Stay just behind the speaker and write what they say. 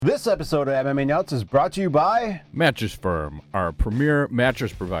This episode of MMA Nuts is brought to you by Mattress Firm, our premier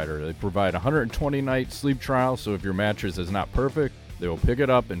mattress provider. They provide 120-night sleep trial, so if your mattress is not perfect, they will pick it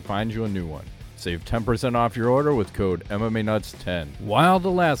up and find you a new one. Save 10% off your order with code MMANUTS10. Wild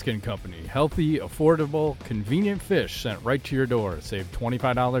Alaskan Company. Healthy, affordable, convenient fish sent right to your door. Save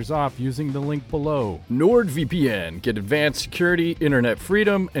 $25 off using the link below. NordVPN. Get advanced security, internet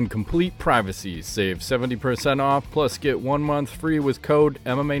freedom, and complete privacy. Save 70% off, plus get 1 month free with code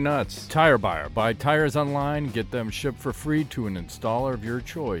MMANUTS. Tire Buyer. Buy tires online, get them shipped for free to an installer of your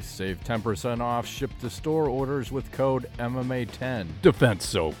choice. Save 10% off, ship to store orders with code MMA10. Defense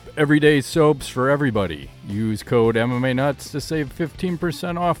Soap. Everyday soaps for everybody. Use code MMANUTS to save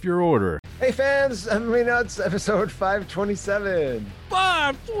 15% off your order. Hey fans, MMA Nuts episode 527.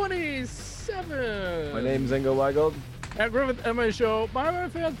 527! My name's Ingo Weigold. At Griffith MMA Show, my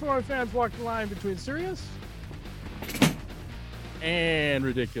fans, for our fans, walk the line between serious and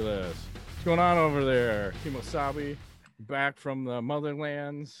ridiculous. What's going on over there? Kimosabi, back from the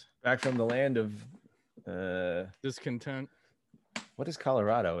motherlands. Back from the land of discontent. What is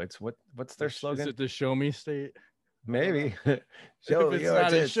Colorado? It's what's their slogan? Is it the show me state? Maybe. Show if it's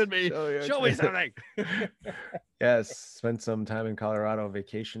not, it should be. Show me something. Yes, spent some time in Colorado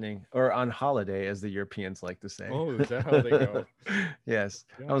vacationing, or on holiday, as the Europeans like to say. Oh, is that how they go? Yes,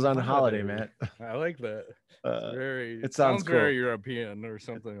 I was on holiday, Matt. I like that. It sounds cool. very European or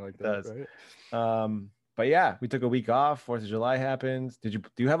something like that, right? But yeah, we took a week off. 4th of July happened. Do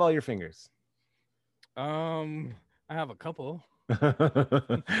you have all your fingers? I have a couple.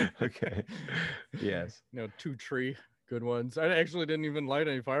 Okay. Yes. 2 tree good ones. I actually didn't even light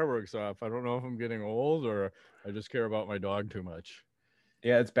any fireworks off. I don't know if I'm getting old or I just care about my dog too much.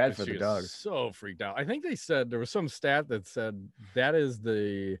 Yeah, it's bad for the dogs. So freaked out. I think they said there was some stat that said that is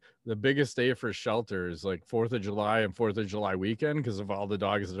the biggest day for shelters, like 4th of July and 4th of July weekend, because of all the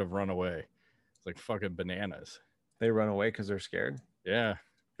dogs that have run away. It's like fucking bananas. They run away because they're scared? Yeah,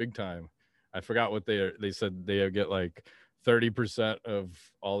 big time. I forgot what they said. They get like 30% of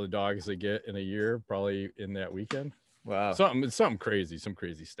all the dogs they get in a year, probably in that weekend. Wow. Something crazy, some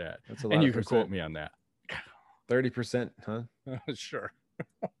crazy stat. That's a lot. And you can quote me on that. 30%, huh? Sure.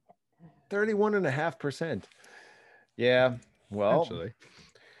 31.5%. Yeah. Well, actually.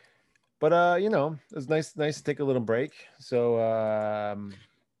 But it was nice to take a little break. So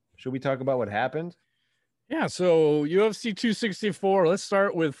should we talk about what happened? Yeah, so UFC 264, let's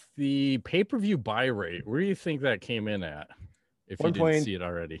start with the pay-per-view buy rate. Where do you think that came in at, if you didn't see it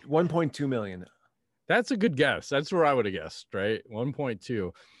already? 1.2 million. That's a good guess. That's where I would have guessed, right?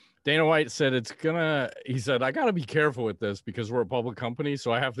 1.2. Dana White said he said, I got to be careful with this because we're a public company,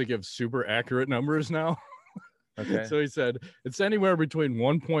 so I have to give super accurate numbers now. Okay. So he said it's anywhere between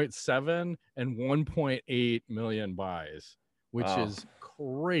 1.7 and 1.8 million buys, which is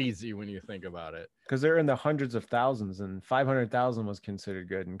crazy when you think about it. Because they're in the hundreds of thousands, and 500,000 was considered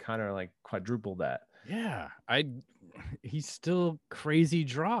good, and Conor like quadrupled that. Yeah, he's still crazy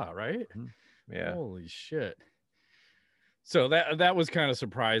draw, right? Yeah. Holy shit. So that was kind of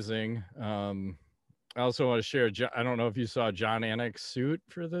surprising. I also want to share. I don't know if you saw John Anik's suit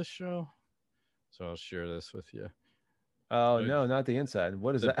for this show, so I'll share this with you. Oh, no, not the inside.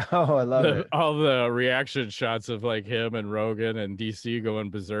 What is that? Oh, I love it. All the reaction shots of like him and Rogan and DC going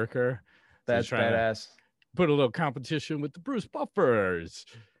berserker. That's badass. Put a little competition with the Bruce Buffers.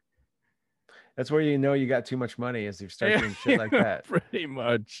 That's where you know you got too much money, as you start doing shit like that. Pretty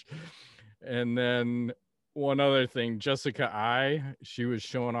much. And then one other thing, Jessica I, she was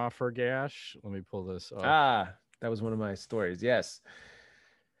showing off her gash. Let me pull this up. That was one of my stories. Yes.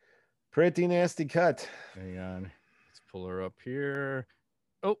 Pretty nasty cut. Hang on. Pull her up here.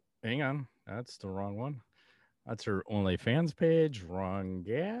 Oh, hang on. That's the wrong one. That's her OnlyFans page. Wrong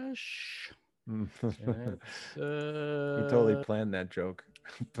gash. We totally planned that joke.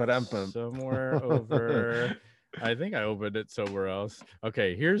 But I'm somewhere over. I think I opened it somewhere else.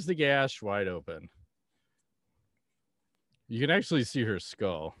 Okay, here's the gash wide open. You can actually see her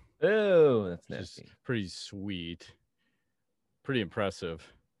skull. Oh, that's nasty. Pretty sweet. Pretty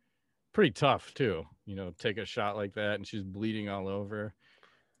impressive. Pretty tough too, take a shot like that and she's bleeding all over,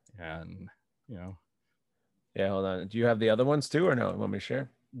 and yeah, hold on, do you have the other ones too, or no? Want me to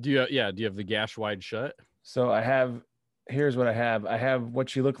share? Do you have the gash wide shut? So here's what I have what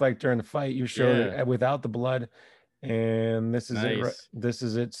she looked like during the fight. You showed it without the blood, and this is nice. This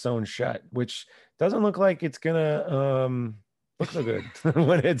is it sewn shut, which doesn't look like it's gonna look so good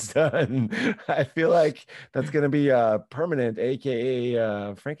when it's done. I feel like that's gonna be permanent,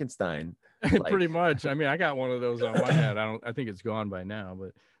 aka Frankenstein. Pretty much. I mean, I got one of those on my head. I think it's gone by now,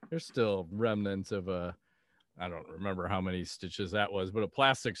 but there's still remnants of a I don't remember how many stitches that was, but a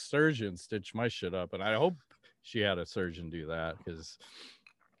plastic surgeon stitched my shit up. And I hope she had a surgeon do that because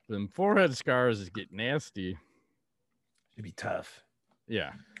them forehead scars get nasty. It'd be tough.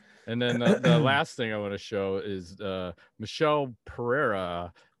 Yeah. And then the last thing I want to show is Michelle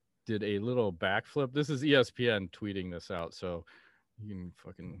Pereira did a little backflip. This is ESPN tweeting this out, so you can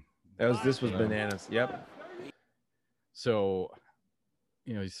fucking. This was bananas. Yep. So,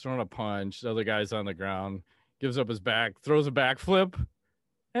 he's throwing a punch. The other guy's on the ground, gives up his back, throws a backflip,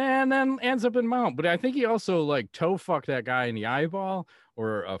 and then ends up in mount. But I think he also like toe fucked that guy in the eyeball,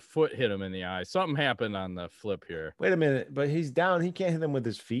 or a foot hit him in the eye. Something happened on the flip here. Wait a minute, but he's down. He can't hit him with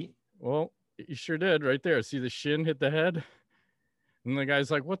his feet. Well, he sure did right there. See the shin hit the head? And the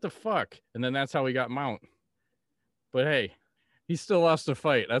guy's like, what the fuck? And then that's how he got mount. But hey, he still lost the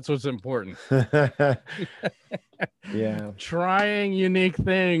fight. That's what's important. Yeah. Trying unique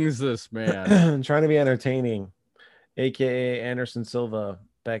things, this man. Trying to be entertaining, aka Anderson Silva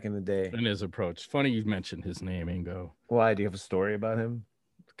back in the day. In his approach. Funny you mentioned his name, Ingo. Why? Do you have a story about him?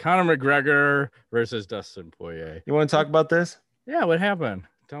 Conor McGregor versus Dustin Poirier. You want to talk about this? Yeah, what happened?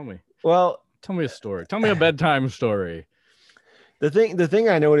 Tell me. Well, tell me a story. Tell me a bedtime story. The thing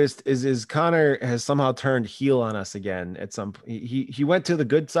I noticed is Conor has somehow turned heel on us again. At some he went to the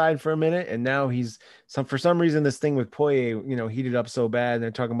good side for a minute, and now for some reason this thing with Poirier, heated up so bad. And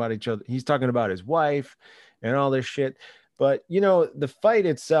they're talking about each other. He's talking about his wife and all this shit. But the fight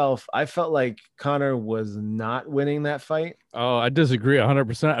itself, I felt like Conor was not winning that fight. Oh, I disagree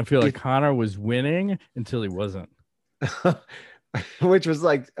 100%. I feel like Conor was winning until he wasn't. Which was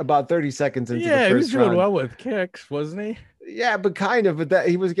like about 30 seconds into the first round. Yeah, he was doing well with kicks, wasn't he? Yeah, but kind of. But that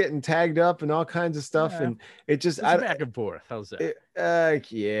he was getting tagged up and all kinds of stuff, and it just back and forth. How's that?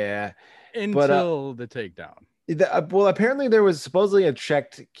 Yeah. Until the takedown. Well, apparently there was supposedly a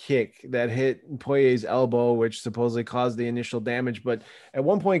checked kick that hit Poirier's elbow, which supposedly caused the initial damage. But at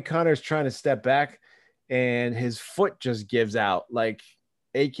one point, Conor's trying to step back, and his foot just gives out, like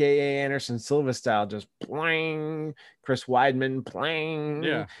AKA Anderson Silva style, just plang. Chris Weidman, plang.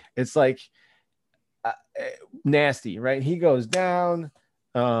 Yeah, it's like nasty, right? He goes down,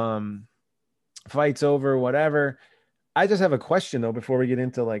 fight's over, whatever. I just have a question though before we get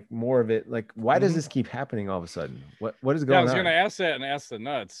into like more of it. Like, why does this keep happening all of a sudden? What is going on? I was going to ask that and ask the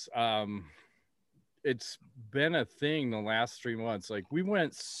nuts. It's been a thing the last 3 months. Like, we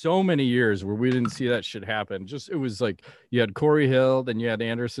went so many years where we didn't see that shit happen. It was like you had Corey Hill, then you had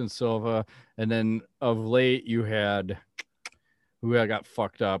Anderson Silva, and then of late you had who got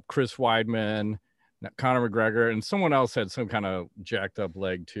fucked up, Chris Weidman, Conor McGregor, and someone else had some kind of jacked up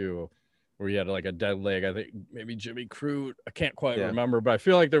leg too, where he had like a dead leg. I think maybe Jimmy Crute. I can't quite remember, but I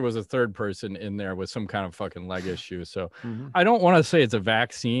feel like there was a third person in there with some kind of fucking leg issue. So I don't want to say it's a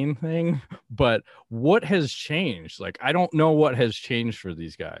vaccine thing, but what has changed? Like, I don't know what has changed for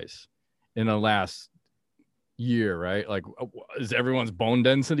these guys in the last year, right? Like, is everyone's bone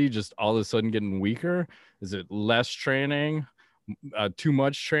density just all of a sudden getting weaker? Is it less training? Too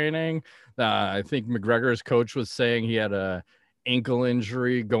much training? I think McGregor's coach was saying he had a ankle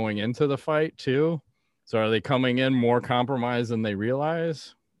injury going into the fight too. So are they coming in more compromised than they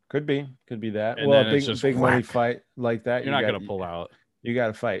realize? Could be that. And well, big money fight like that, you're not going to pull out. You got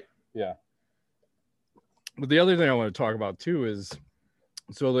to fight. Yeah. But the other thing I want to talk about too is,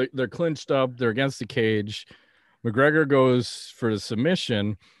 so they're clinched up, they're against the cage. McGregor goes for the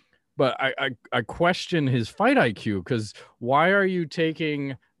submission, but I question his fight IQ, because why are you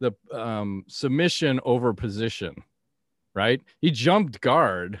taking the submission over position? Right? He jumped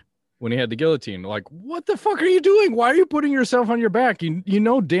guard when he had the guillotine. Like, what the fuck are you doing? Why are you putting yourself on your back? You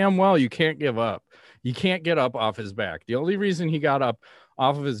know damn well you can't give up. You can't get up off his back. The only reason he got up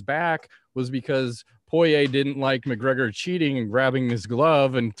off of his back was because Poirier didn't like McGregor cheating and grabbing his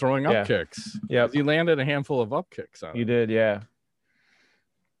glove and throwing up kicks. Yeah, he landed a handful of up kicks on him. You did, yeah.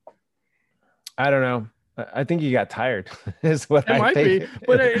 I don't know. I think he got tired. Is what it I might think. be,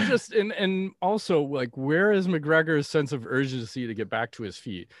 but it just and also, like, where is McGregor's sense of urgency to get back to his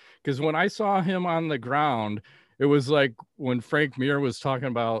feet? Because when I saw him on the ground, it was like when Frank Mir was talking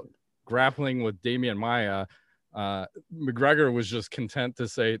about grappling with Damian Maia. McGregor was just content to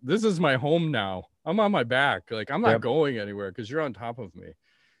say, "This is my home now. I'm on my back. Like, I'm not going anywhere because you're on top of me."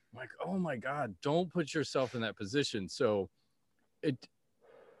 I'm like, oh my God, don't put yourself in that position. So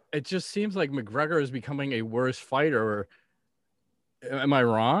it just seems like McGregor is becoming a worse fighter. Am I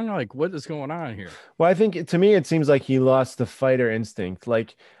wrong? Like, what is going on here? Well, I think to me, it seems like he lost the fighter instinct.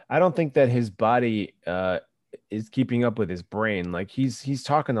 Like, I don't think that his body is keeping up with his brain. Like, he's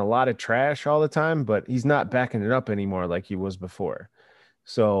talking a lot of trash all the time, but he's not backing it up anymore like he was before.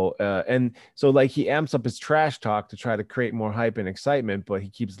 So and so like he amps up his trash talk to try to create more hype and excitement, but he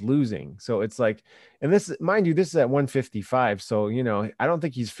keeps losing. So it's like, and this, mind you, this is at 155. So I don't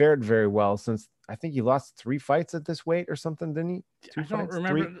think he's fared very well since I think he lost 3 fights at this weight or something, didn't he? Two I don't fights, three.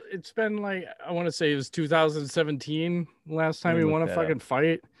 remember. It's been like, I want to say it was 2017 last Let time me he look won a that up. fucking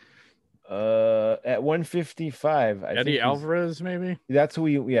fight. At 155, I Eddie think Alvarez, maybe. that's who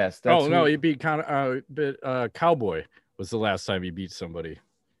he, yes, that's Oh who no, he beat Cowboy was the last time he beat somebody.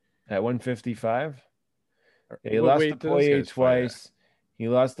 at 155. Yeah, he What lost to weight do those Poirier guys fight at? twice. He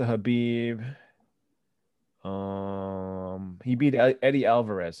lost to Habib. He beat Eddie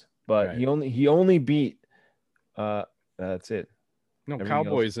Alvarez, but Right. he only beat that's it. No, Everything else.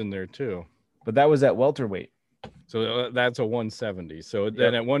 Cowboy's in there too. But that was at welterweight. So that's a 170. So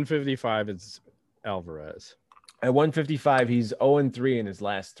then Yep. at 155, it's Alvarez. At 155, he's 0-3 in his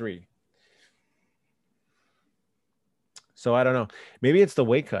last 3. So I don't know. Maybe it's the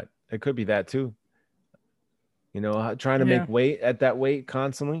weight cut. It could be that too. Trying to make weight at that weight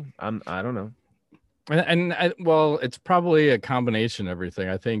constantly. I don't know. Well, it's probably a combination of everything.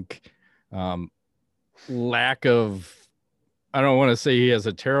 I think lack of, I don't want to say he has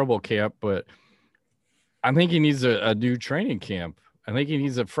a terrible camp, but I think he needs a new training camp. I think he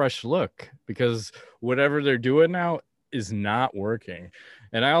needs a fresh look because whatever they're doing now is not working.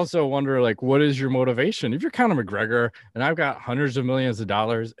 And I also wonder, like, what is your motivation? If you're Conor McGregor and I've got hundreds of millions of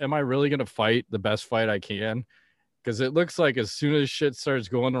dollars, am I really going to fight the best fight I can? Because it looks like as soon as shit starts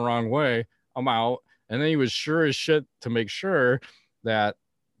going the wrong way, I'm out. And then he was sure as shit to make sure that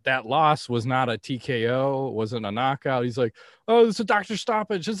loss was not a TKO, wasn't a knockout. He's like, oh, it's a doctor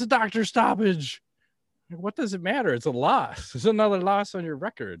stoppage. It's a doctor stoppage. What does it matter? It's a loss. It's another loss on your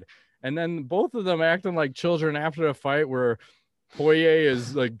record. And then both of them acting like children after a fight where Poirier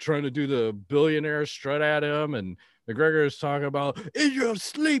is like trying to do the billionaire strut at him, and McGregor is talking about, in your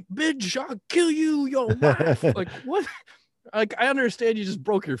sleep, bitch, I'll kill you, your wife. Like, what? Like, I understand you just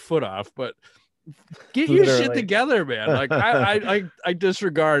broke your foot off, but get your shit together, man. Like, I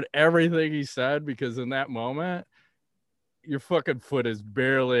disregard everything he said because in that moment, your fucking foot is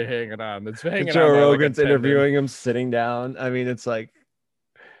barely hanging on. It's hanging Joe on by Rogan's like a interviewing him sitting down. I mean, it's like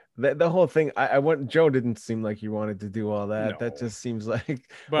the whole thing. I want Joe didn't seem like he wanted to do all that. No. That just seems like.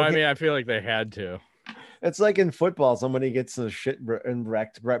 But okay. I mean, I feel like they had to. It's like in football, somebody gets the shit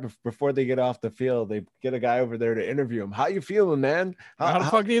wrecked right before they get off the field. They get a guy over there to interview him. How you feeling, man? How the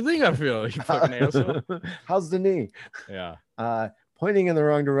fuck do you think I feel? You fucking asshole. How's the knee? Yeah. Pointing in the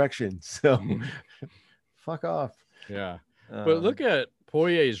wrong direction. So fuck off. Yeah. But look at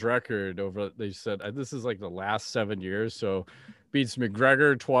Poirier's record over, they said, this is like the last 7 years. So beats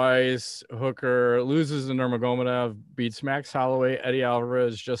McGregor twice, Hooker, loses to Nurmagomedov, beats Max Holloway, Eddie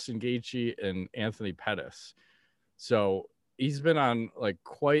Alvarez, Justin Gaethje, and Anthony Pettis. So he's been on like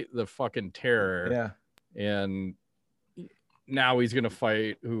quite the fucking terror. Yeah. And now he's going to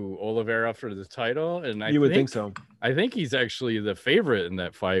fight Oliveira for the title. And you would think so. I think he's actually the favorite in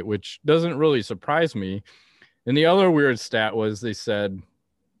that fight, which doesn't really surprise me. And the other weird stat was they said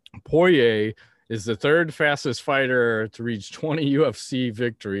Poirier is the third fastest fighter to reach 20 UFC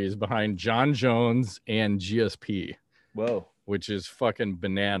victories behind John Jones and GSP. Whoa. Which is fucking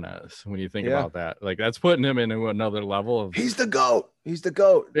bananas when you think about that. Like, that's putting him into another level of. He's the GOAT. He's the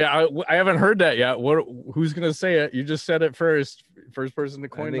GOAT. Yeah, I haven't heard that yet. Who's going to say it? You just said it first. First person to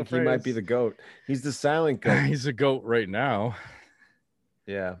coin the phrase. He might be the GOAT. He's the silent GOAT. He's a GOAT right now.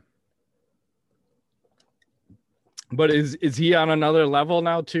 Yeah. But is he on another level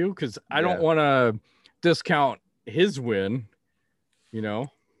now too? Because I don't want to discount his win, Yeah,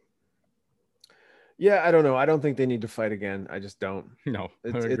 I don't know. I don't think they need to fight again. I just don't. No,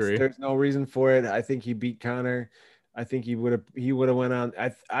 I agree. There's no reason for it. I think he beat Conor. I think he would have went on.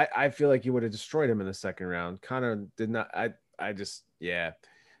 I feel like he would have destroyed him in the second round. Conor did not. I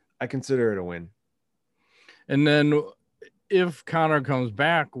consider it a win. And then if Conor comes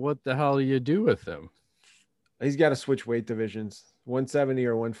back, what the hell do you do with him? He's got to switch weight divisions, 170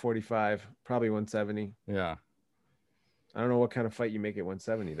 or 145, probably 170. Yeah. I don't know what kind of fight you make at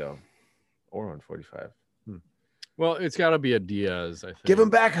 170 though, or 145. Well, it's got to be a Diaz, I think. Give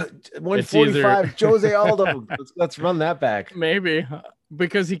him back 145, Jose Aldo. Let's run that back. Maybe,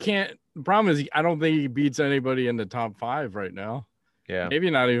 because he can't. The problem is, I don't think he beats anybody in the top 5 right now. Yeah.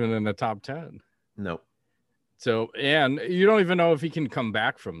 Maybe not even in the top 10. No. So, and you don't even know if he can come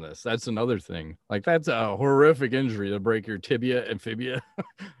back from this. That's another thing. Like, that's a horrific injury to break your tibia and fibia.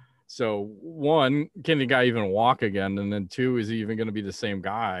 So, one, can the guy even walk again? And then 2, is he even going to be the same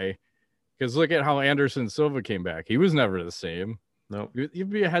guy? Because look at how Anderson Silva came back. He was never the same. No. You'd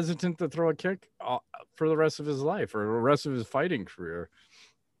be hesitant to throw a kick for the rest of his life or the rest of his fighting career.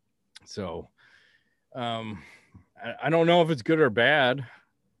 So I don't know if it's good or bad.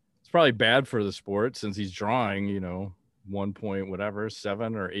 It's probably bad for the sport since he's drawing, 1 point whatever,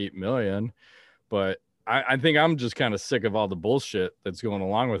 7 or 8 million. But I think I'm just kind of sick of all the bullshit that's going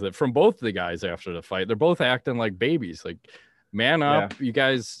along with it from both the guys after the fight. They're both acting like babies. Like, man up. You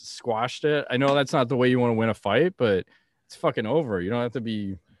guys squashed it. I know that's not the way you want to win a fight, but it's fucking over. You don't have to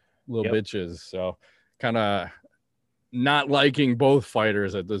be little bitches. So kind of not liking both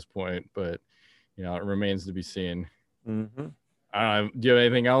fighters at this point, but it remains to be seen. Mm-hmm. I don't know. Do you have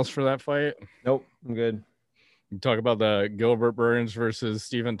anything else for that fight? Nope, I'm good. You talk about the Gilbert Burns versus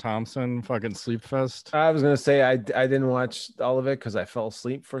Stephen Thompson fucking sleep fest. I was gonna say I didn't watch all of it because I fell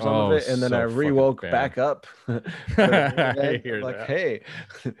asleep for some of it, and then I rewoke back up. I hear like, that. hey,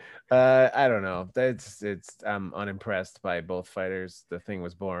 I don't know. I'm unimpressed by both fighters. The thing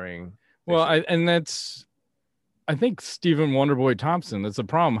was boring. Well, I think Stephen Wonderboy Thompson. That's the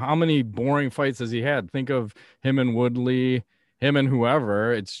problem. How many boring fights has he had? Think of him and Woodley, him and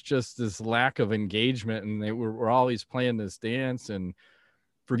whoever. It's just this lack of engagement, and we're always playing this dance. And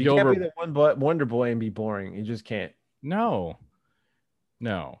for Gilbert, can't be the Wonder Boy and be boring. You just can't. No.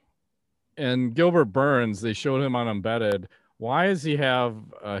 And Gilbert Burns, they showed him on Embedded. Why does he have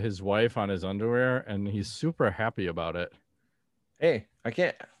his wife on his underwear? And he's super happy about it. Hey, I'd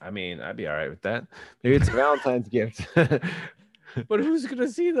be all right with that. Maybe it's a Valentine's gift. But who's gonna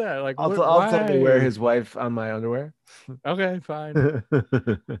see that? Like, I'll totally wear his wife on my underwear. Okay, fine.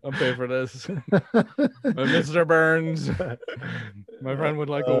 I'll pay for this. Mr. Burns, my friend would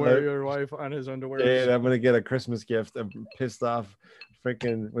like to wear your wife on his underwear. Yeah, I'm gonna get a Christmas gift. I'm pissed off.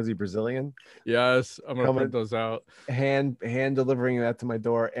 Freaking, was he Brazilian? Yes, I'm gonna print those out. Hand delivering that to my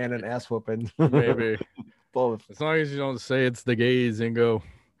door and an ass whooping. Maybe. Both. As long as you don't say it's the gays, Ingo.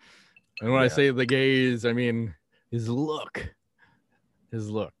 And when I say the gays, I mean his look.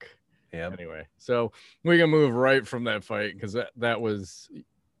 Yeah. Anyway, so we can move right from that fight because that was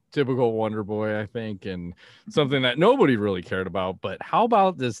typical Wonder Boy, I think, and something that nobody really cared about. But how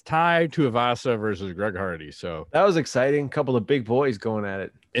about this Tai Tuivasa versus Greg Hardy? So that was exciting. Couple of big boys going at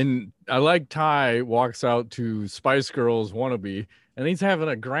it. And I like Tai walks out to Spice Girls wannabe, and he's having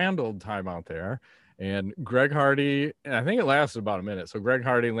a grand old time out there. And Greg Hardy, and I think it lasted about a minute. So Greg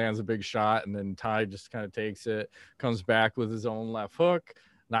Hardy lands a big shot, and then Tai just kind of takes it, comes back with his own left hook,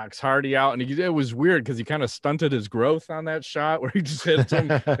 knocks Hardy out. And it was weird because he kind of stunted his growth on that shot where he just hit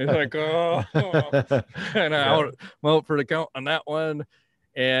him. And like, and out for the count on that one.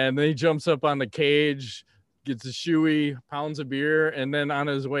 And then he jumps up on the cage, gets a shoey, pounds of beer, and then on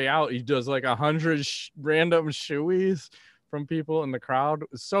his way out, he does like 100 random shoeys from people in the crowd.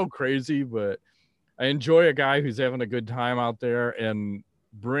 It's so crazy, but I enjoy a guy who's having a good time out there and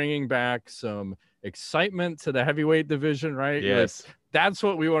bringing back some excitement to the heavyweight division, right? Yes. Like, that's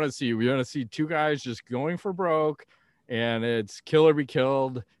what we want to see. We want to see two guys just going for broke, and it's kill or be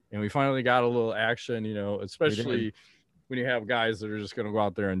killed. And we finally got a little action, especially when you have guys that are just going to go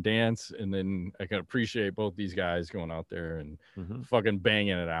out there and dance. And then I can appreciate both these guys going out there and fucking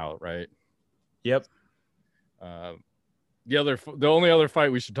banging it out, right? Yep. The only other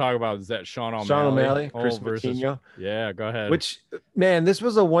fight we should talk about is that Sean O'Malley Chris Moutinho. Yeah, go ahead. Which, man, this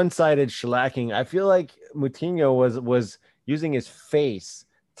was a one-sided shellacking. I feel like Moutinho was using his face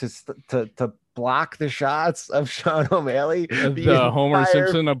to block the shots of Sean O'Malley. The Homer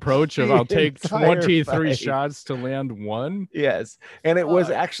Simpson approach of I'll take 23 shots to land one. Yes, and it was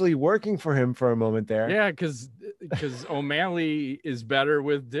actually working for him for a moment there. Yeah, because O'Malley is better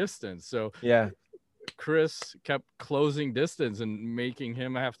with distance. So yeah. Chris kept closing distance and making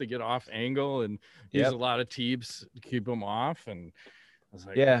him have to get off angle and use a lot of teeps to keep him off. And I was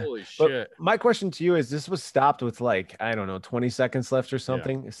like, holy shit. But my question to you is, this was stopped with 20 seconds left or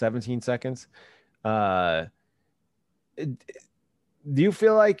something, 17 seconds. Do you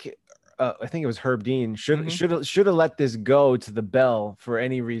feel like, I think it was Herb Dean should have let this go to the bell for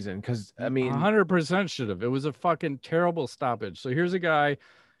any reason? Because 100% should have. It was a fucking terrible stoppage. So here's a guy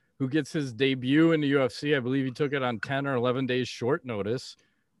who gets his debut in the UFC. I believe he took it on 10 or 11 days short notice.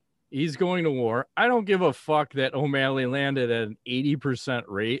 He's going to war. I don't give a fuck that O'Malley landed at an 80%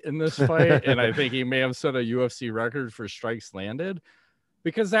 rate in this fight. And I think he may have set a UFC record for strikes landed,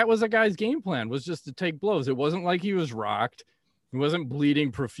 because that was a guy's game plan, was just to take blows. It wasn't like he was rocked. He wasn't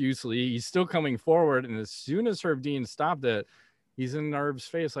bleeding profusely. He's still coming forward. And as soon as Herb Dean stopped it, he's in Herb's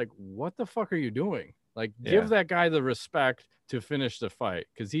face like, what the fuck are you doing? Like, give that guy the respect to finish the fight,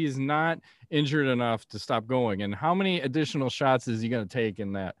 because he's not injured enough to stop going. And how many additional shots is he going to take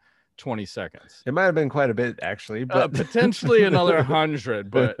in that 20 seconds? It might have been quite a bit, actually, but potentially another 100.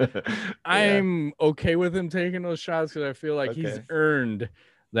 But I'm okay with him taking those shots because I feel like he's earned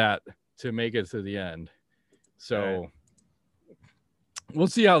that to make it to the end. So we'll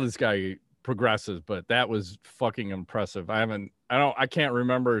see how this guy progresses, but that was fucking impressive. I can't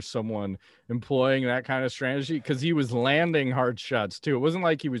remember someone employing that kind of strategy, because he was landing hard shots too. It wasn't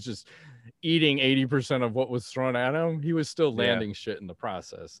like he was just eating 80% of what was thrown at him. He was still landing shit in the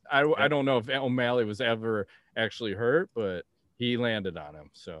process. I don't know if O'Malley was ever actually hurt, but he landed on him.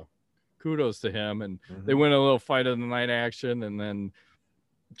 So kudos to him. And they win a little fight of the night action. And then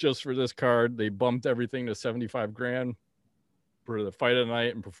just for this card, they bumped everything to 75 grand for the fight of the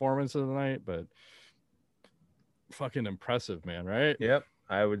night and performance of the night. But fucking impressive, man, right? Yep,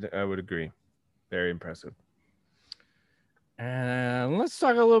 I would agree. Very impressive. And let's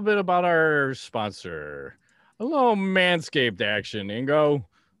talk a little bit about our sponsor. A little Manscaped action, Ingo.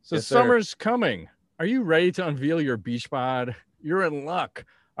 So Yes, summer's coming. Are you ready to unveil your beach bod? You're in luck.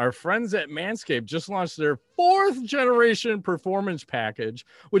 Our friends at Manscaped just launched their 4th generation performance package,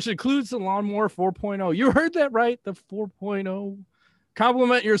 which includes the Lawnmower 4.0. You heard that right, the 4.0.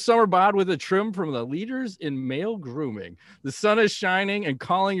 Complement your summer bod with a trim from the leaders in male grooming. The sun is shining and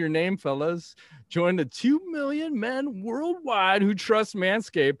calling your name, fellas. Join the 2 million men worldwide who trust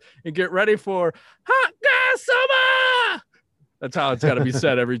Manscaped and get ready for Hot Gas Summer. That's how it's got to be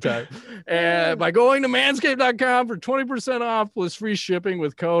said every time. And by going to manscaped.com for 20% off plus free shipping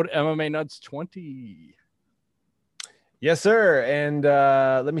with code MMANUTS20. Yes, sir. And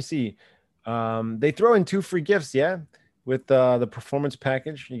let me see. They throw in 2 free gifts, with the performance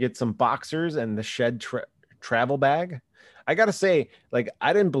package. You get some boxers and the Shed travel bag. I gotta say, like,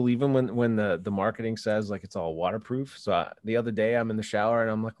 I didn't believe him when the marketing says like it's all waterproof. So the other day I'm in the shower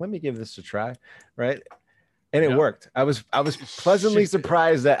and I'm like, let me give this a try, right? And it worked. I was pleasantly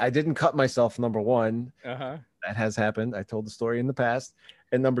surprised that I didn't cut myself. Number one, that has happened. I told the story in the past.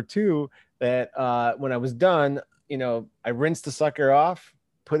 And number 2, that when I was done, I rinsed the sucker off,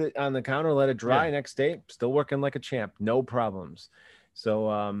 put it on the counter, let it dry. Next day, still working like a champ, no problems. So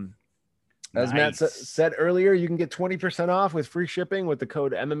as Matt said earlier, you can get 20% off with free shipping with the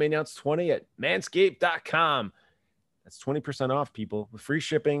code MMANUTS20 at manscaped.com. That's 20% off, people, with free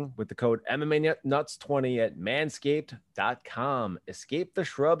shipping with the code MMANUTS20 at manscaped.com. Escape the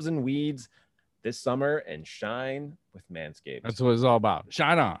shrubs and weeds this summer and shine with Manscaped. That's what it's all about.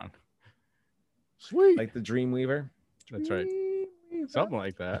 Shine on. Sweet. Like the Dreamweaver. That's right. Something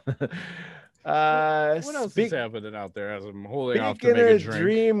like that. What else is happening out there as I'm holding off to make a drink?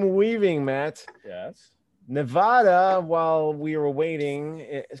 Dream weaving, Matt. Yes. Nevada, while we were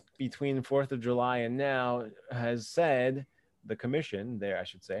waiting between 4th of July and now, has said, the commission there, I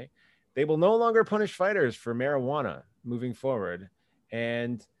should say, they will no longer punish fighters for marijuana moving forward.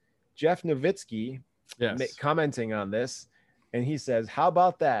 And Jeff Nowitzki commenting on this, and he says, how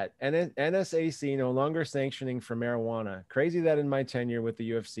about that? NSAC no longer sanctioning for marijuana. Crazy that in my tenure with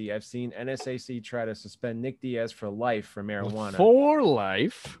the UFC, I've seen NSAC try to suspend Nick Diaz for life for marijuana. For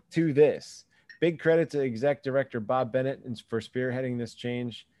life? To this. Big credit to exec director Bob Bennett for spearheading this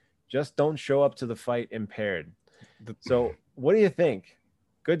change. Just don't show up to the fight impaired. So what do you think?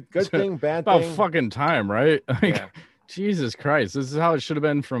 Good thing, bad thing? About fucking time, right? Jesus Christ. This is how it should have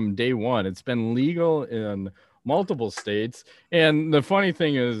been from day one. It's been legal in multiple states. And the funny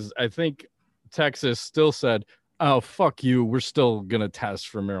thing is, I think Texas still said, oh, fuck you. We're still going to test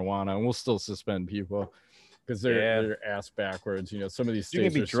for marijuana and we'll still suspend people. Because they're ass backwards, some of these states you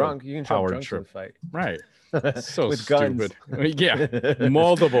can be drunk. You can show drunk to the fight, right? So with stupid. Guns.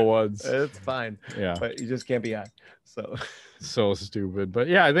 Multiple ones. It's fine. Yeah, but you just can't be high. So stupid. But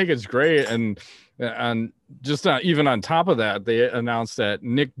I think it's great. And just even on top of that, they announced that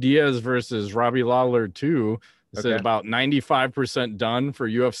Nick Diaz versus Robbie Lawler 2 is about 95% done for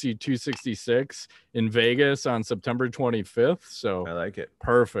UFC 266 in Vegas on September 25th. So I like it.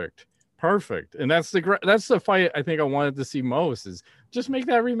 Perfect. And that's the fight I think I wanted to see most, is just make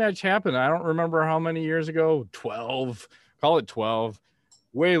that rematch happen. I don't remember how many years ago, 12, call it 12,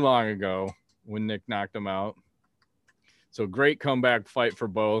 way long ago when Nick knocked him out. So great comeback fight for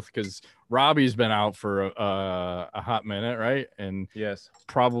both, because Robbie's been out for a hot minute, right? And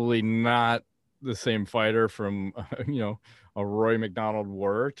probably not the same fighter from a Roy McDonald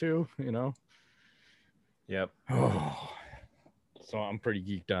war or two, Yep. So I'm pretty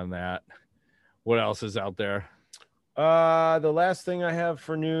geeked on that. What else is out there? The last thing I have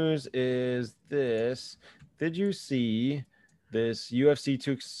for news is this. Did you see this UFC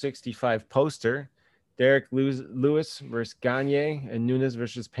 265 poster? Derek Lewis versus Gagne and Nunes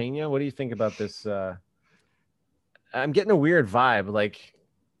versus Pena. What do you think about this? I'm getting a weird vibe. Like,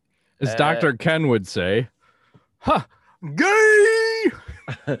 as Dr. Ken would say, "Ha, gay."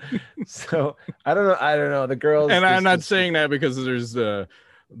 So I don't know. The girls, and I'm not saying that because there's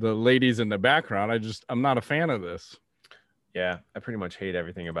the ladies in the background. I'm not a fan of this. Yeah, I pretty much hate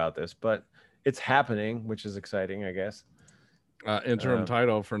everything about this, but it's happening, which is exciting, I guess. Interim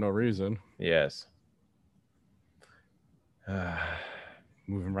title for no reason. Yes.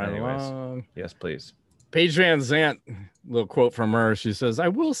 Moving right along. Yes, please. Paige Van Zant, little quote from her. She says, "I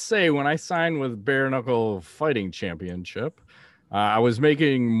will say when I signed with Bare Knuckle Fighting Championship, I was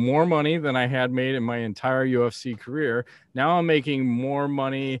making more money than I had made in my entire UFC career. Now I'm making more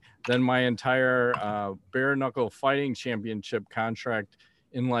money than my entire Bare Knuckle Fighting Championship contract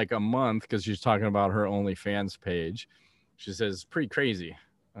in like a month," because she's talking about her OnlyFans page. She says, "Pretty crazy.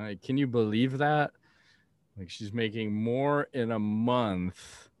 Can you believe that? Like she's making more in a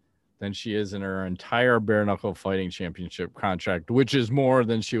month than she is in her entire Bare Knuckle Fighting Championship contract, which is more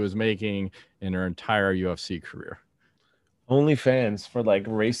than she was making in her entire UFC career." OnlyFans for like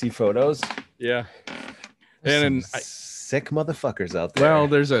racy photos. Yeah. And sick motherfuckers out there. Well,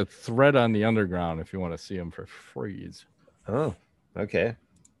 there's a thread on the underground if you want to see them for free. Oh, okay.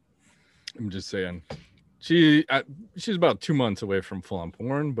 I'm just saying. She's about 2 months away from full-on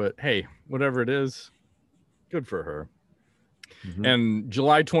porn, but hey, whatever it is, good for her. Mm-hmm. And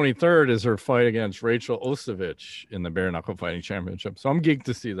July 23rd is her fight against Rachel Ostovich in the Bare Knuckle Fighting Championship. So I'm geeked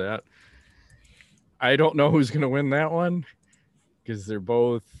to see that. I don't know who's going to win that one because they're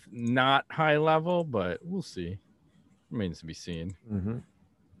both not high level, but we'll see. Remains to be seen. Mm-hmm.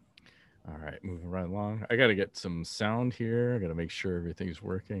 All right, moving right along. I got to get some sound here. I got to make sure everything's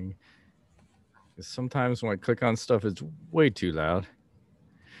working. Because sometimes when I click on stuff, it's way too loud.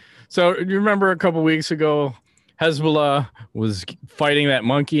 So you remember a couple weeks ago, Hezbollah was fighting that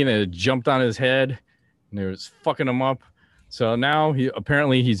monkey and it jumped on his head and it was fucking him up. So now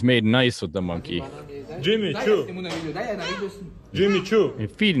he's made nice with the monkey. Jimmy Choo. Jimmy Choo.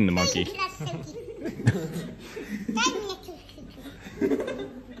 He's feeding the monkey.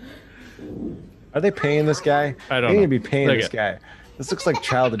 Are they paying this guy? I don't know. They need to be paying this guy. This looks like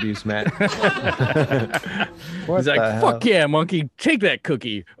child abuse, Matt. He's like, fuck yeah, monkey. Take that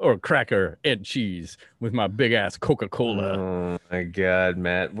cookie or cracker and cheese with my big ass Coca-Cola. Oh my God,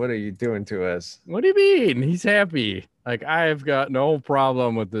 Matt. What are you doing to us? What do you mean? He's happy. Like, I've got no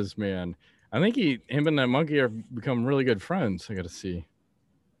problem with this man. I think him and that monkey have become really good friends. I got to see.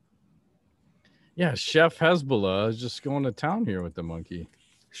 Yeah, Chef Hezbollah is just going to town here with the monkey.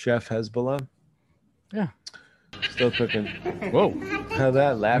 Chef Hezbollah? Yeah. Still cooking. Whoa. How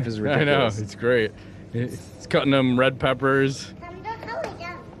that laugh is ridiculous. I know. It's great. It's cutting them red peppers.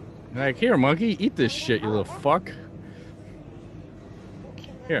 Like, here, monkey, eat this shit, you little fuck.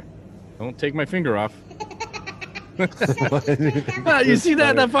 Here. Don't take my finger off. You see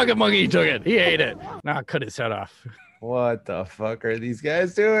that? That fucking monkey took it. He ate it. Now cut his head off. What the fuck are these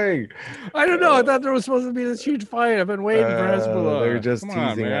guys doing? I don't know. I thought there was supposed to be this huge fight. I've been waiting for Hezbollah. They're just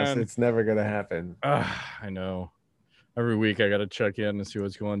teasing us. It's never going to happen. I know. Every week I got to check in and see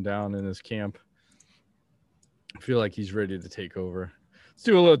what's going down in this camp. I feel like he's ready to take over. Let's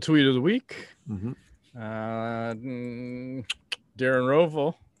do a little tweet of the week. Mm-hmm. Darren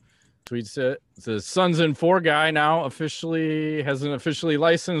Rovell tweets it. It says, Sons in 4 guy now has an officially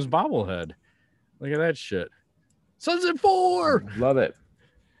licensed bobblehead. Look at that shit. Sons in 4. Love it.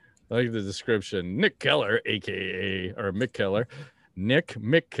 I like the description. Nick Keller, Mick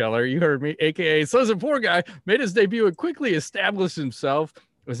Keller, you heard me, aka Sons in 4 guy, made his debut and quickly established himself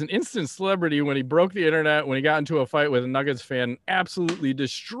as an instant celebrity when he broke the internet, when he got into a fight with a Nuggets fan, absolutely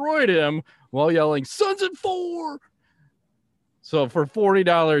destroyed him while yelling, Sons in 4. So for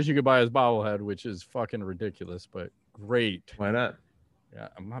 $40, you could buy his bobblehead, which is fucking ridiculous, but great. Why not? Yeah,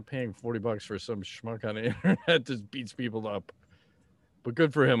 I'm not paying $40 for some schmuck on the internet that beats people up. But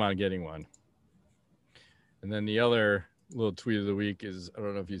good for him on getting one. And then the other little tweet of the week is, I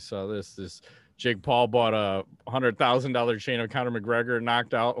don't know if you saw this. Jake Paul bought a $100,000 chain of Conor McGregor,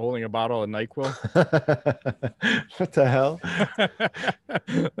 knocked out, holding a bottle of NyQuil. What the hell?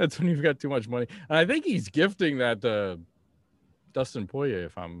 That's when you've got too much money. And I think he's gifting that to Dustin Poirier,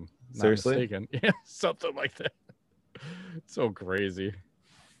 if I'm not mistaken. Yeah, something like that. It's so crazy.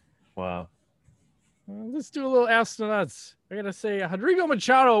 Wow. Let's do a little Ask the Nuts. I gotta say, Rodrigo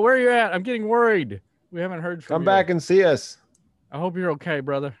Machado, where are you at? I'm getting worried. We haven't heard from you. Come back and see us. I hope you're okay,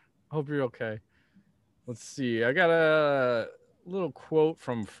 brother. I hope you're okay. Let's see. I got a little quote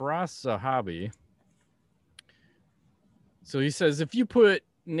from Faraz Zahabi. So he says, if you put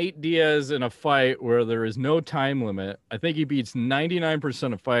Nate Diaz in a fight where there is no time limit, I think he beats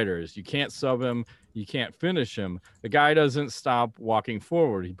 99% of fighters. You can't sub him. You can't finish him. The guy doesn't stop walking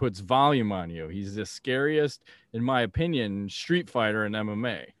forward. He puts volume on you. He's the scariest, in my opinion, street fighter in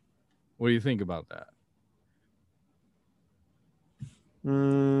MMA. What do you think about that? I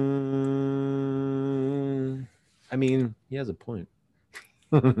mean, he has a point.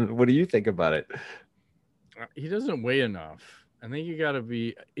 What do you think about it? He doesn't weigh enough. I think you got to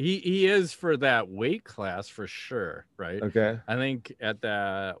be. He is for that weight class for sure, right? Okay. I think at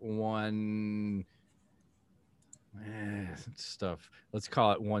that one stuff. Let's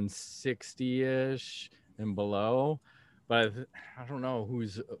call it 160-ish and below. But I don't know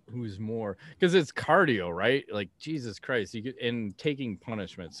who's more, because it's cardio, right? Like Jesus Christ, you get in taking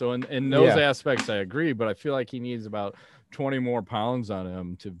punishment. So in those Yeah. aspects, I agree. But I feel like he needs about 20 more pounds on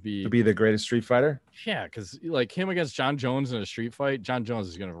him to To be. be the greatest street fighter? Yeah, because like him against John Jones in a street fight, John Jones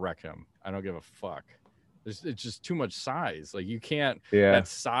is gonna wreck him. I don't give a fuck. It's just too much size. Like you can't. Yeah. That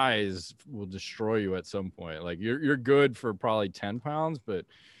size will destroy you at some point. Like you're good for probably 10 pounds, but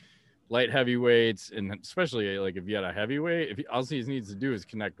light heavyweights, and especially like if you had a heavyweight, all he needs to do is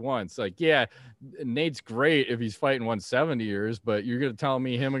connect once. Like, yeah, Nate's great if he's fighting 170 years, but you're gonna tell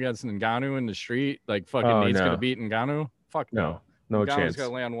me him against Ngannou in the street, like fucking Nate's gonna beat Ngannou? Fuck no. No Ngannou's chance.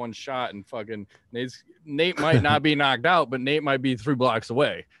 gonna land one shot, and fucking Nate might not be knocked out, but Nate might be 3 blocks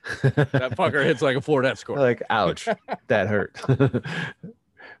away. That fucker hits like a Florida score. Like, ouch, that hurt.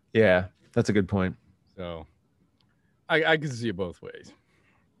 Yeah, that's a good point. So I can see it both ways.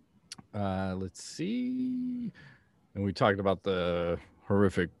 Let's see. And we talked about the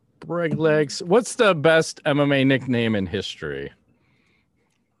horrific break legs. What's the best MMA nickname in history?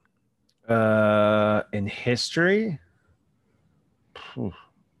 In history? We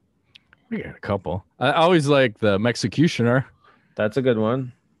got a couple. I always like the Mexicutioner. That's a good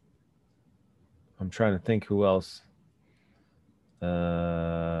one. I'm trying to think who else.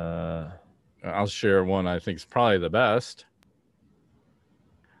 I'll share one I think is probably the best.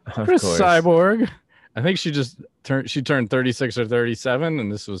 Of Chris course. Cyborg. I think she turned 36 or 37,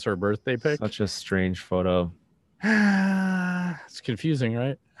 and this was her birthday pic. Such a strange photo. It's confusing,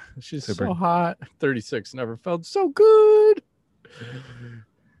 right? She's Super. so hot. 36 never felt so good.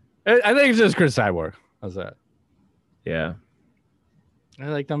 I think it's just Chris Cyborg. How's that? Yeah, I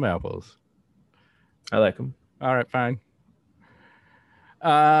like them apples. I like him. All right, fine.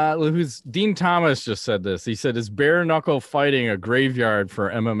 Who's Dean Thomas just said this. He said, "Is bare knuckle fighting a graveyard for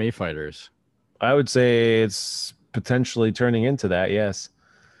MMA fighters?" I would say it's potentially turning into that, yes.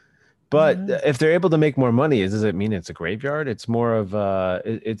 But if they're able to make more money, does it mean it's a graveyard? It's more of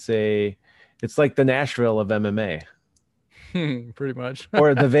it's like the Nashville of MMA. Pretty much.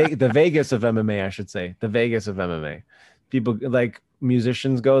 Or the Vegas of MMA, I should say. The Vegas of MMA. People like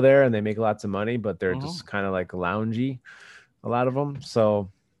musicians go there and they make lots of money, but they're just kind of like loungy, a lot of them.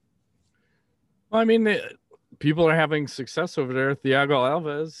 So, well, I mean, people are having success over there. Thiago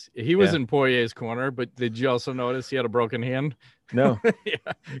Alves, he was in Poirier's corner, but did you also notice he had a broken hand? No.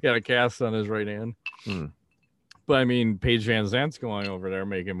 Yeah, he had a cast on his right hand. But I mean, Paige Van Zant's going over there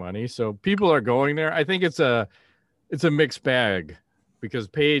making money, so people are going there. I think it's a mixed bag, because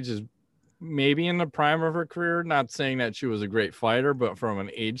Paige is maybe in the prime of her career. Not saying that she was a great fighter, but from an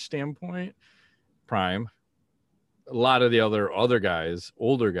age standpoint, prime. A lot of the other guys,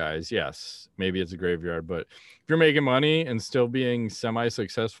 older guys, yes, maybe it's a graveyard. But if you're making money and still being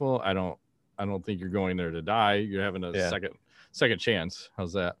semi-successful, I don't think you're going there to die. You're having a second chance.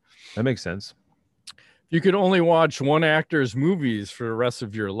 How's that? That makes sense. If you could only watch one actor's movies for the rest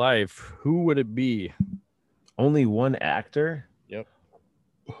of your life, who would it be? Only one actor? Yep.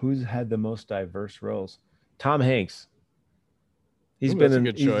 Who's had the most diverse roles? Tom Hanks. He's been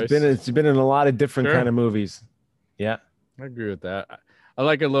in a lot of different kind of movies. Yeah. I agree with that. I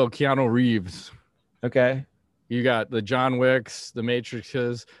like a little Keanu Reeves. Okay. You got the John Wicks, the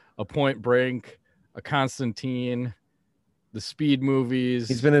Matrixes, a Point Break, a Constantine, the Speed movies.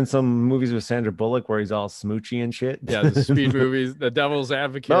 He's been in some movies with Sandra Bullock where he's all smoochy and shit. Yeah, the Speed movies, The Devil's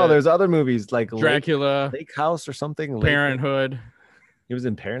Advocate. No, there's other movies like Dracula, Lake House or something. Parenthood. He was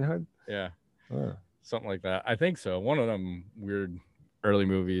in Parenthood? Yeah. Something like that. I think so. One of them weird early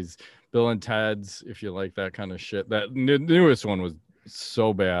movies. Bill and Ted's, if you like that kind of shit. That newest one was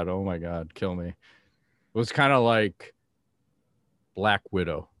so bad. Oh my God, kill me. It was kind of like Black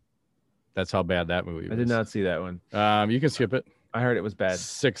Widow. That's how bad that movie was. I did not see that one. You can skip it. I heard it was bad.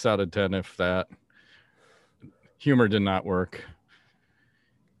 6 out of 10, if that. Humor did not work.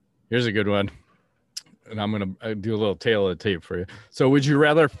 Here's a good one. And I'm going to do a little tail of the tape for you. So would you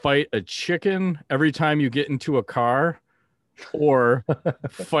rather fight a chicken every time you get into a car, or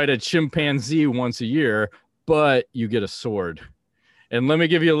fight a chimpanzee once a year, but you get a sword? And let me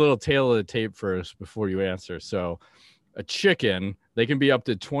give you a little tail of the tape first before you answer. So a chicken, they can be up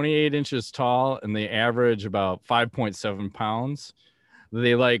to 28 inches tall, and they average about 5.7 pounds.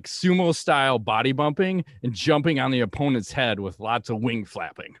 they like sumo style body bumping and jumping on the opponent's head with lots of wing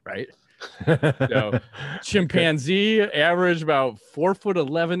flapping, right? So chimpanzee average about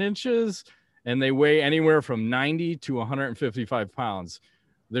 4'11" and they weigh anywhere from 90 to 155 pounds.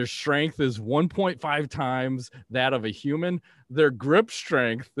 Their strength is 1.5 times that of a human. Their grip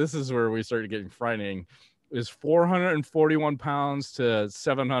strength, this is where we started getting frightening, is 441 pounds to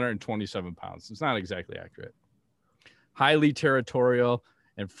 727 pounds. It's not exactly accurate. Highly territorial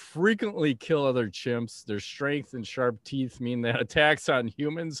and frequently kill other chimps. Their strength and sharp teeth mean that attacks on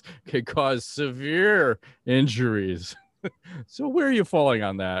humans could cause severe injuries. So where are you falling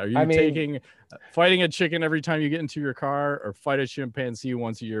on that? Are you fighting a chicken every time you get into your car, or fight a chimpanzee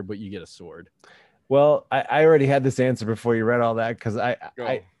once a year, but you get a sword? Well, I already had this answer before you read all that, because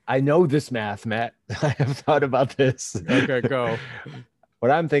I know this math, Matt. I have thought about this. Okay, go. What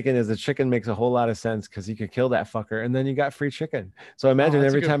I'm thinking is the chicken makes a whole lot of sense, because you could kill that fucker and then you got free chicken. So imagine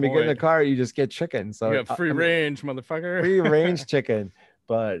every time you get in the car, you just get chicken. So you got free range, motherfucker. Free range chicken.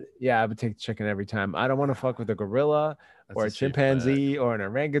 But yeah, I would take chicken every time. I don't want to fuck with a gorilla or a chimpanzee or an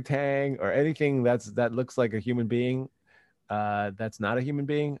orangutan or anything that looks like a human being. That's not a human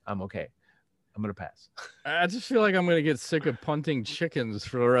being. I'm okay. I'm gonna pass. I just feel like I'm gonna get sick of punting chickens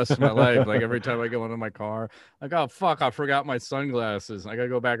for the rest of my life. Like every time I go into my car, like, oh fuck, I forgot my sunglasses. I gotta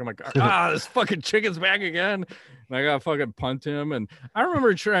go back in my car. This fucking chicken's back again. And I gotta fucking punt him. And I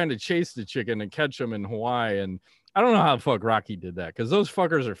remember trying to chase the chicken and catch him in Hawaii. And I don't know how the fuck Rocky did that, because those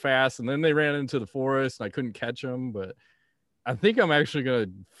fuckers are fast. And then they ran into the forest and I couldn't catch them. But I think I'm actually gonna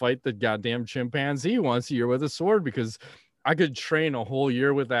fight the goddamn chimpanzee once a year with a sword, because I could train a whole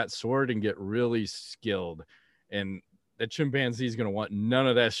year with that sword and get really skilled. And the chimpanzee is going to want none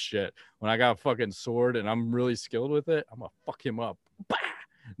of that shit. When I got a fucking sword and I'm really skilled with it, I'm going to fuck him up. Bah!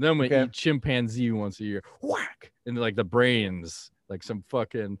 Then I'm going to eat chimpanzee once a year. Whack! And like the brains, like some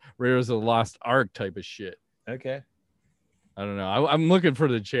fucking Raiders of the Lost Ark type of shit. Okay. I don't know. I'm looking for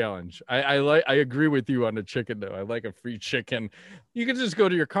the challenge. I agree with you on the chicken though. I like a free chicken. You can just go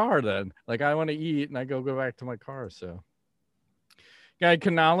to your car then. Like I want to eat and I go back to my car. So. Guy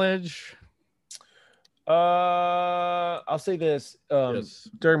knowledge. I'll say this. Yes.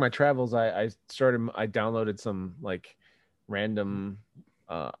 During my travels, I downloaded some like random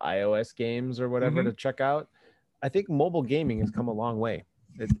iOS games or whatever to check out. I think mobile gaming has come a long way.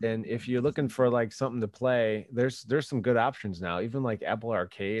 And if you're looking for like something to play, there's some good options now. Even like Apple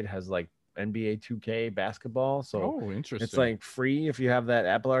Arcade has like NBA 2K basketball. So interesting. It's like free if you have that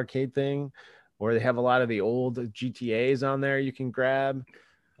Apple Arcade thing. Or they have a lot of the old GTAs on there you can grab.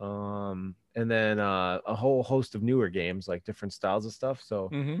 And then a whole host of newer games, like different styles of stuff. So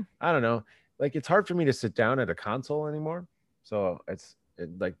I don't know. Like it's hard for me to sit down at a console anymore. So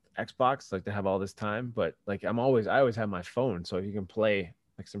like Xbox, like to have all this time. But like I always have my phone. So you can play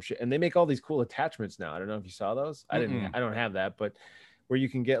like some shit. And they make all these cool attachments now. I don't know if you saw those. I don't have that, but where you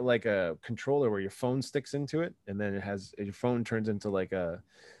can get like a controller where your phone sticks into it. And then your phone turns into like a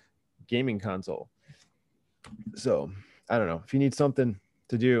gaming console. So I don't know, if you need something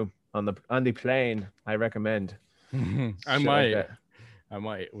to do on the plane, I recommend. I might.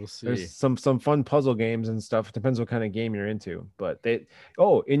 We'll see. There's some fun puzzle games and stuff. It depends what kind of game you're into. But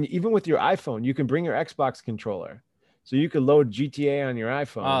and even with your iPhone, you can bring your Xbox controller, so you can load GTA on your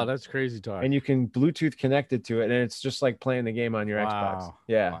iPhone. Oh, that's crazy talk. And you can Bluetooth connect it to it, and it's just like playing the game on your Xbox.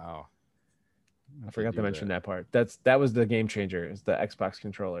 Yeah. Wow. I forgot to mention that part. That was the game changer. Is the Xbox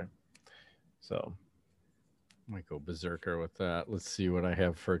controller. So I might go berserker with that. Let's see what I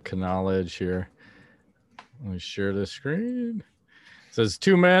have for knowledge here. Let me share the screen. It says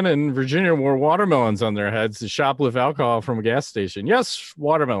 2 men in Virginia wore watermelons on their heads to shoplift alcohol from a gas station. Yes,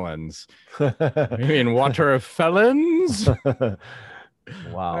 watermelons. I mean, water felons.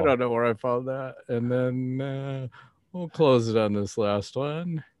 Wow. I don't know where I found that. And then we'll close it on this last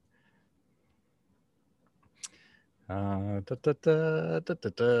one. I'll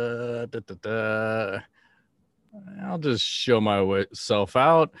just show myself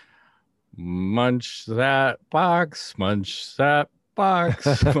out. Munch that box. Munch that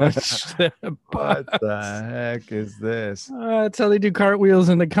box. Munch that box. What the heck is this? That's how they do cartwheels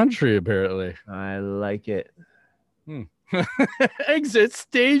in the country, apparently. I like it. Exit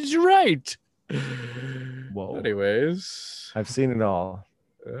stage right. Whoa. Anyways, I've seen it all.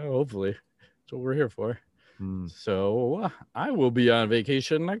 Hopefully, that's what we're here for. So I will be on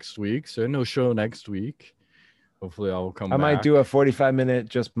vacation next week, so no show next week. Hopefully I'll come back. I might do a 45-minute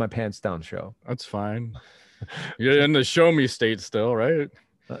just my pants down show. That's fine. You're in the show me state still, right?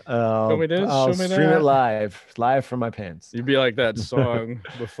 Show me this, I'll show me stream that. it live from my pants. You'd be like that song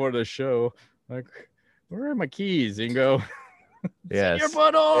before the show, like, where are my keys? You can go, Yes. In your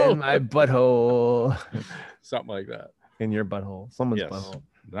butthole. In my butthole. Something like that. In your butthole. Someone's Yes. butthole.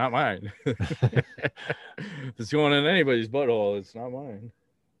 Not mine. If it's going in anybody's butthole, it's not mine.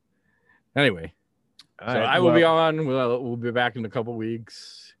 Anyway, All so right, I will be on. We'll be back in a couple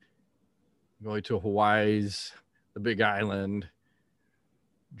weeks. Going to Hawaii's, the Big Island.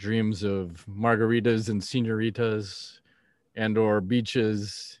 Dreams of margaritas and senoritas, and or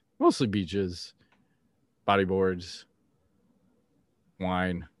beaches, mostly beaches, bodyboards,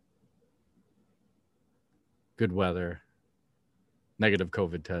 wine, good weather, negative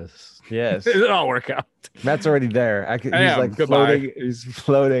COVID tests. Yes. It'll all work out. Matt's already there. He's like Goodbye. floating. He's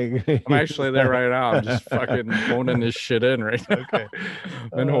floating. I'm actually there right now. I'm just fucking phoning this shit in right now. Okay.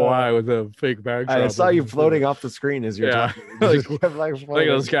 I'm in Hawaii with a fake backdrop. I saw you floating off the screen as you're talking. You Like, just kept, like, like floating.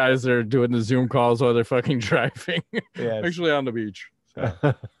 those guys that are doing the Zoom calls while they're fucking driving. Yes. Actually on the beach. So.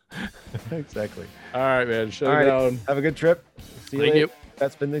 Exactly. All right, man. Shut All it right. down. Have a good trip. See you Thank later. you.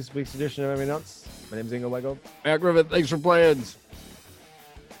 That's been this week's edition of MMANUTS. My name's Ingo Wego. Matt Griffith, thanks for playing.